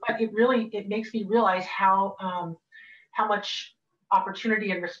 But it makes me realize how much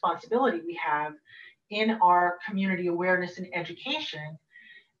opportunity and responsibility we have in our community awareness and education.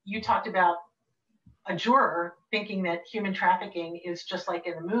 You talked about a juror thinking that human trafficking is just like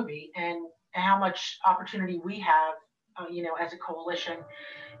in the movie, and how much opportunity we have, as a coalition,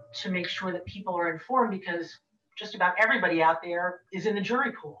 to make sure that people are informed, because just about everybody out there is in the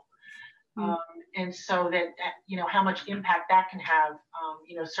jury pool. And so that, how much impact that can have.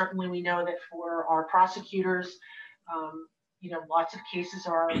 Certainly we know that for our prosecutors, lots of cases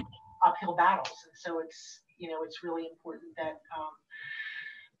are uphill battles. And so it's really important that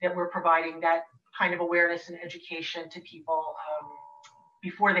that we're providing that kind of awareness and education to people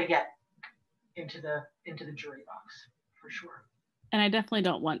before they get into the jury box, for sure. And I definitely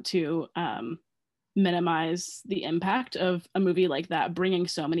don't want to minimize the impact of a movie like that bringing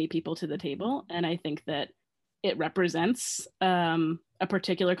so many people to the table. And I think that it represents a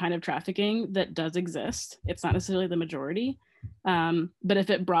particular kind of trafficking that does exist. It's not necessarily the majority, but if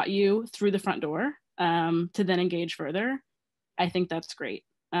it brought you through the front door to then engage further, I think that's great.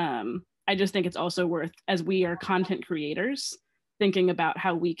 I just think it's also worth, as we are content creators, thinking about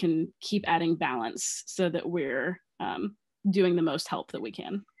how we can keep adding balance so that we're doing the most help that we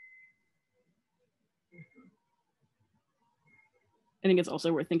can. I think it's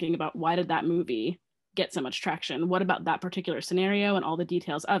also worth thinking about, why did that movie get so much traction? What about that particular scenario and all the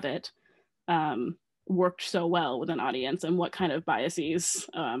details of it worked so well with an audience, and what kind of biases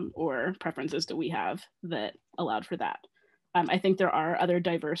or preferences do we have that allowed for that? I think there are other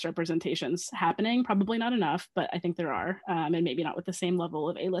diverse representations happening, probably not enough, but I think there are, and maybe not with the same level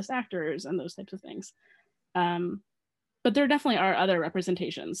of A-list actors and those types of things. But there definitely are other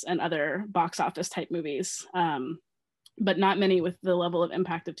representations and other box office type movies, but not many with the level of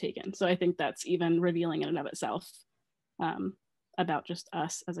impact of Taken. So I think that's even revealing in and of itself about just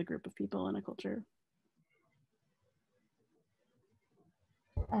us as a group of people in a culture.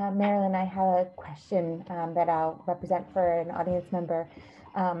 Marilyn, I have a question that I'll represent for an audience member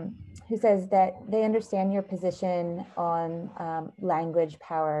who says that they understand your position on language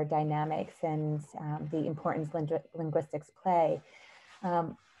power dynamics and the importance linguistics play.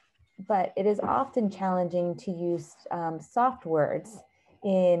 But it is often challenging to use soft words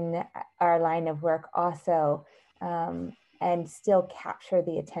in our line of work also, and still capture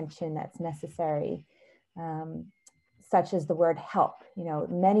the attention that's necessary, such as the word help.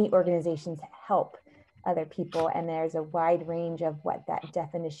 Many organizations help other people, and there's a wide range of what that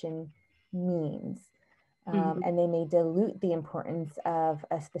definition means. And they may dilute the importance of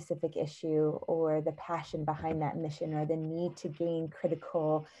a specific issue, or the passion behind that mission, or the need to gain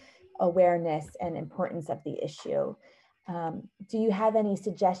critical awareness and importance of the issue. Do you have any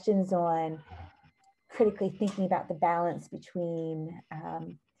suggestions on critically thinking about the balance between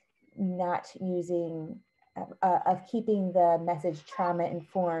not using, of keeping the message trauma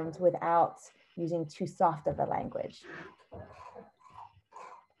informed without using too soft of a language?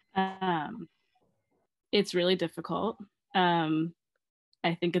 It's really difficult.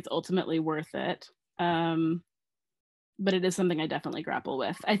 I think it's ultimately worth it. But it is something I definitely grapple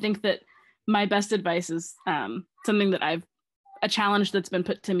with. I think that my best advice is something that a challenge that's been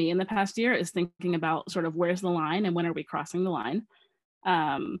put to me in the past year is thinking about sort of where's the line and when are we crossing the line?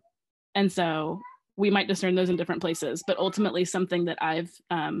 And so we might discern those in different places, but ultimately something that I've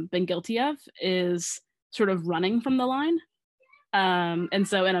been guilty of is sort of running from the line. And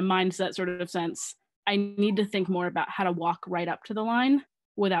so in a mindset sort of sense, I need to think more about how to walk right up to the line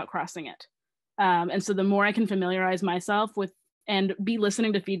without crossing it. And so the more I can familiarize myself with and be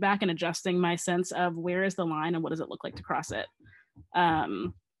listening to feedback and adjusting my sense of where is the line and what does it look like to cross it,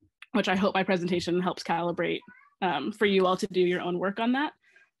 which I hope my presentation helps calibrate for you all to do your own work on that.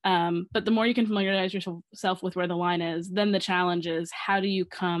 But the more you can familiarize yourself with where the line is, then the challenge is, how do you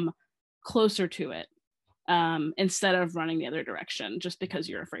come closer to it instead of running the other direction just because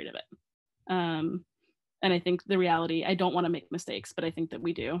you're afraid of it? And I think the reality, I don't want to make mistakes, but I think that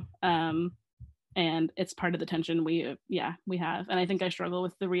we do. And it's part of the tension we have. And I think I struggle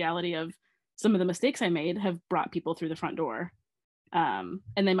with the reality of some of the mistakes I made have brought people through the front door. And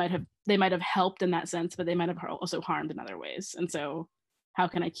they might have helped in that sense, but they might have also harmed in other ways. And so how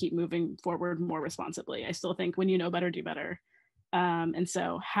can I keep moving forward more responsibly? I still think when you know better, do better. And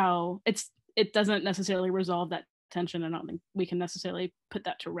so it doesn't necessarily resolve that tension. I don't think we can necessarily put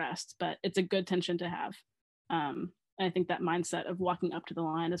that to rest, but it's a good tension to have. And I think that mindset of walking up to the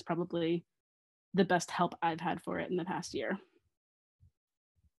line is probably the best help I've had for it in the past year.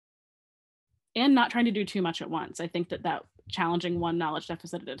 And not trying to do too much at once. I think that challenging one knowledge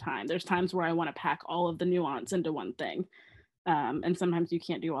deficit at a time. There's times where I want to pack all of the nuance into one thing. And sometimes you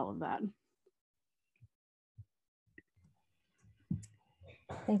can't do all of that.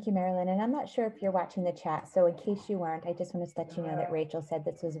 Thank you, Marilyn. And I'm not sure if you're watching the chat, so in case you weren't, I just want to let you know that Rachel said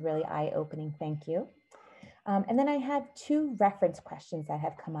this was really eye-opening. Thank you. And then I have 2 reference questions that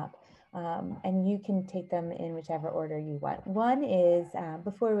have come up, and you can take them in whichever order you want. One is,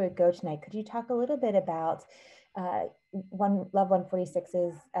 before we go tonight, could you talk a little bit about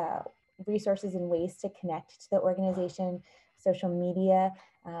LOVE146's resources and ways to connect to the organization, social media?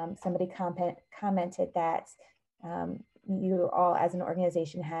 Somebody commented that you all as an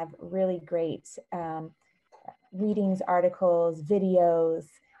organization have really great readings, articles, videos,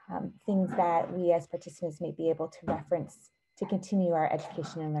 things that we as participants may be able to reference to continue our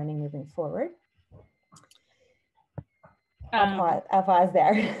education and learning moving forward. I'll pause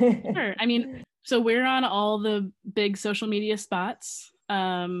there. Sure. I mean, so we're on all the big social media spots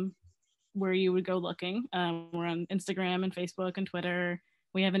where you would go looking. We're on Instagram and Facebook and Twitter.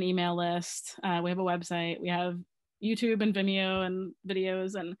 We have an email list. We have a website. We have YouTube and Vimeo and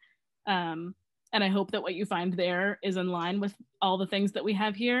videos, and I hope that what you find there is in line with all the things that we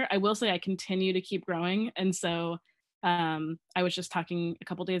have here. I will say I continue to keep growing, and so I was just talking a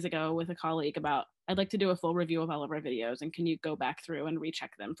couple days ago with a colleague about I'd like to do a full review of all of our videos, and can you go back through and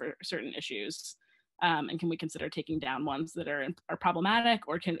recheck them for certain issues, and can we consider taking down ones that are problematic,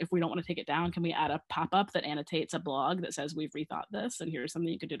 or if we don't want to take it down, can we add a pop-up that annotates a blog that says we've rethought this and here's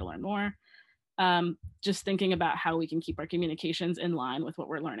something you could do to learn more. Just thinking about how we can keep our communications in line with what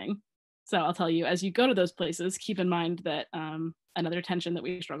we're learning. So I'll tell you, as you go to those places, keep in mind that another tension that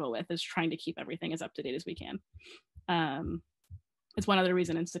we struggle with is trying to keep everything as up to date as we can. It's one other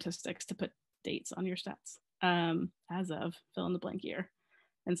reason in statistics to put dates on your stats, as of fill in the blank year,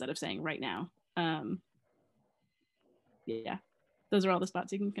 instead of saying right now. Yeah, those are all the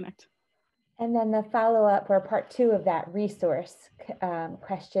spots you can connect. And then the follow-up, or part 2 of that resource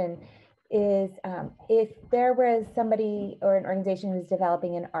question is, if there was somebody or an organization who's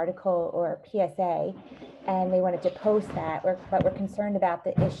developing an article or a PSA and they wanted to post that, but we're concerned about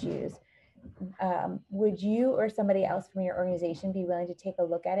the issues, would you or somebody else from your organization be willing to take a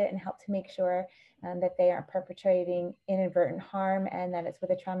look at it and help to make sure that they aren't perpetrating inadvertent harm and that it's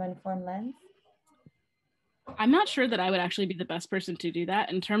with a trauma-informed lens? I'm not sure that I would actually be the best person to do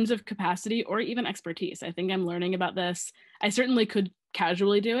that in terms of capacity or even expertise. I think I'm learning about this. I certainly could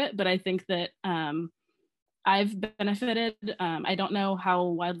casually do it, but I think that I've benefited. I don't know how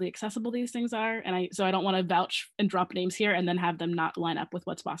widely accessible these things are, and so I don't want to vouch and drop names here and then have them not line up with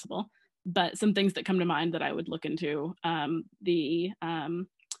what's possible. But some things that come to mind that I would look into, the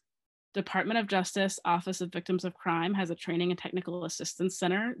Department of Justice Office of Victims of Crime has a training and technical assistance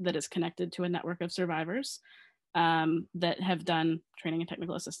center that is connected to a network of survivors that have done training and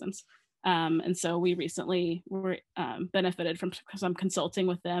technical assistance. And so we recently were benefited from some consulting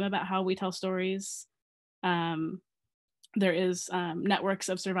with them about how we tell stories. There is networks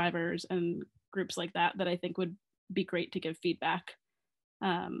of survivors and groups like that I think would be great to give feedback.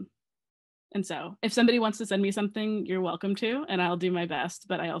 And so if somebody wants to send me something, you're welcome to, and I'll do my best,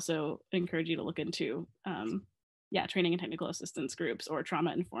 but I also encourage you to look into training and technical assistance groups or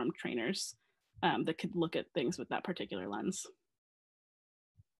trauma-informed trainers that could look at things with that particular lens.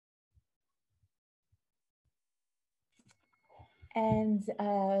 And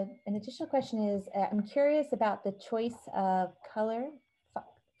an additional question is, I'm curious about the choice of color,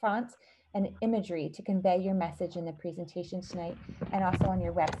 fonts, and imagery to convey your message in the presentation tonight, and also on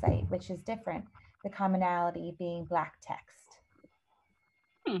your website, which is different, the commonality being Black text.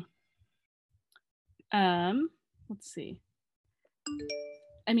 Let's see.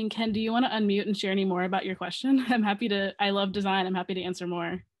 I mean, Ken, do you want to unmute and share any more about your question? I'm happy to, I love design, I'm happy to answer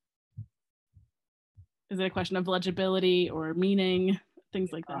more. Is it a question of legibility or meaning,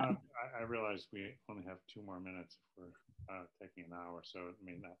 things like that? I realize we only have 2 more minutes if we're taking an hour, so it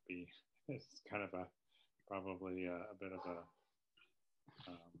may not be, it's kind of probably a bit of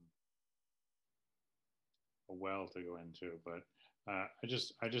a well to go into, but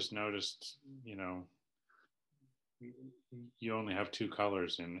I just noticed, you know, you only have two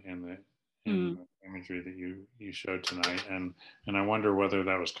colors in the imagery that you showed tonight, and I wonder whether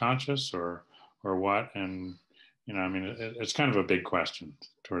that was conscious or what. And you know, I mean, it's kind of a big question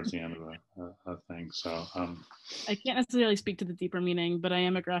towards the end of a thing. So I can't necessarily speak to the deeper meaning, but I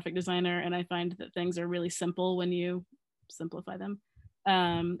am a graphic designer, and I find that things are really simple when you simplify them.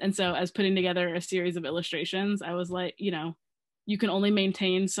 And so as putting together a series of illustrations, I was like, you know, you can only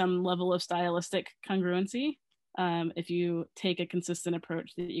maintain some level of stylistic congruency if you take a consistent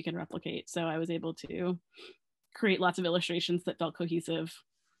approach that you can replicate. So I was able to create lots of illustrations that felt cohesive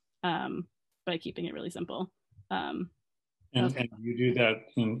by keeping it really simple. And you do that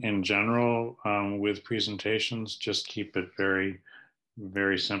in general with presentations, just keep it very,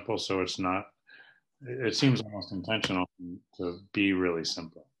 very simple. So it's not, it seems almost intentional to be really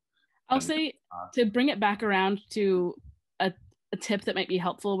simple. I'll say to bring it back around to a tip that might be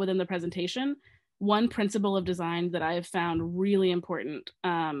helpful within the presentation. One principle of design that I've found really important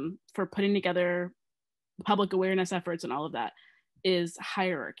for putting together public awareness efforts and all of that is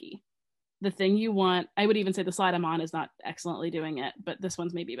hierarchy. The thing you want, I would even say the slide I'm on is not excellently doing it, but this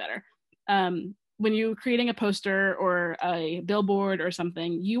one's maybe better. When you're creating a poster or a billboard or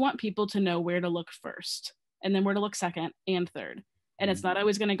something, you want people to know where to look first, and then where to look second and third. And it's not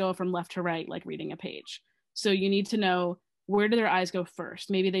always going to go from left to right like reading a page. So you need to know, where do their eyes go first?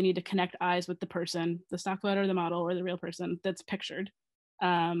 Maybe they need to connect eyes with the person, the stock photo, the model, or the real person that's pictured.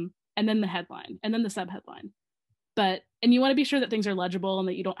 And then the headline, and then the subheadline. And you want to be sure that things are legible and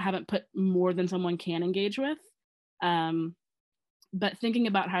that you haven't put more than someone can engage with. But thinking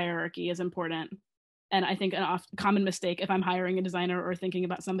about hierarchy is important. And I think a common mistake, if I'm hiring a designer or thinking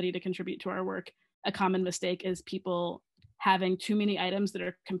about somebody to contribute to our work, a common mistake is people having too many items that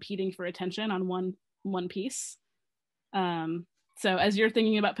are competing for attention on one piece. So as you're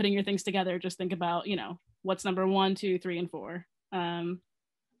thinking about putting your things together, just think about, you know, what's number 1, 2, 3, and 4.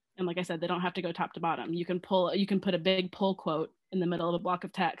 And like I said, they don't have to go top to bottom. You can put a big pull quote in the middle of a block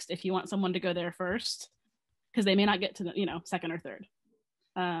of text if you want someone to go there first, because they may not get to the, you know, second or third.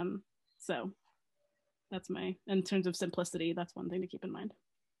 So that's in terms of simplicity, that's one thing to keep in mind.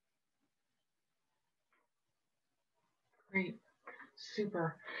 Great,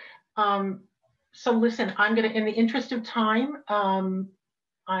 super. So listen, I'm gonna, in the interest of time, I'm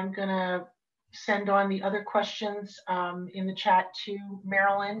gonna send on the other questions in the chat to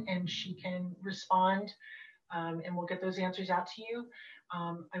Marilyn, and she can respond, and we'll get those answers out to you.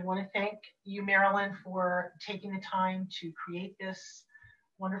 I want to thank you, Marilyn, for taking the time to create this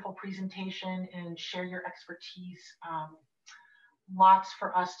wonderful presentation and share your expertise. Lots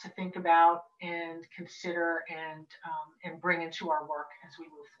for us to think about and consider and bring into our work as we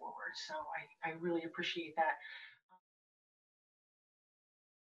move forward. So I really appreciate that.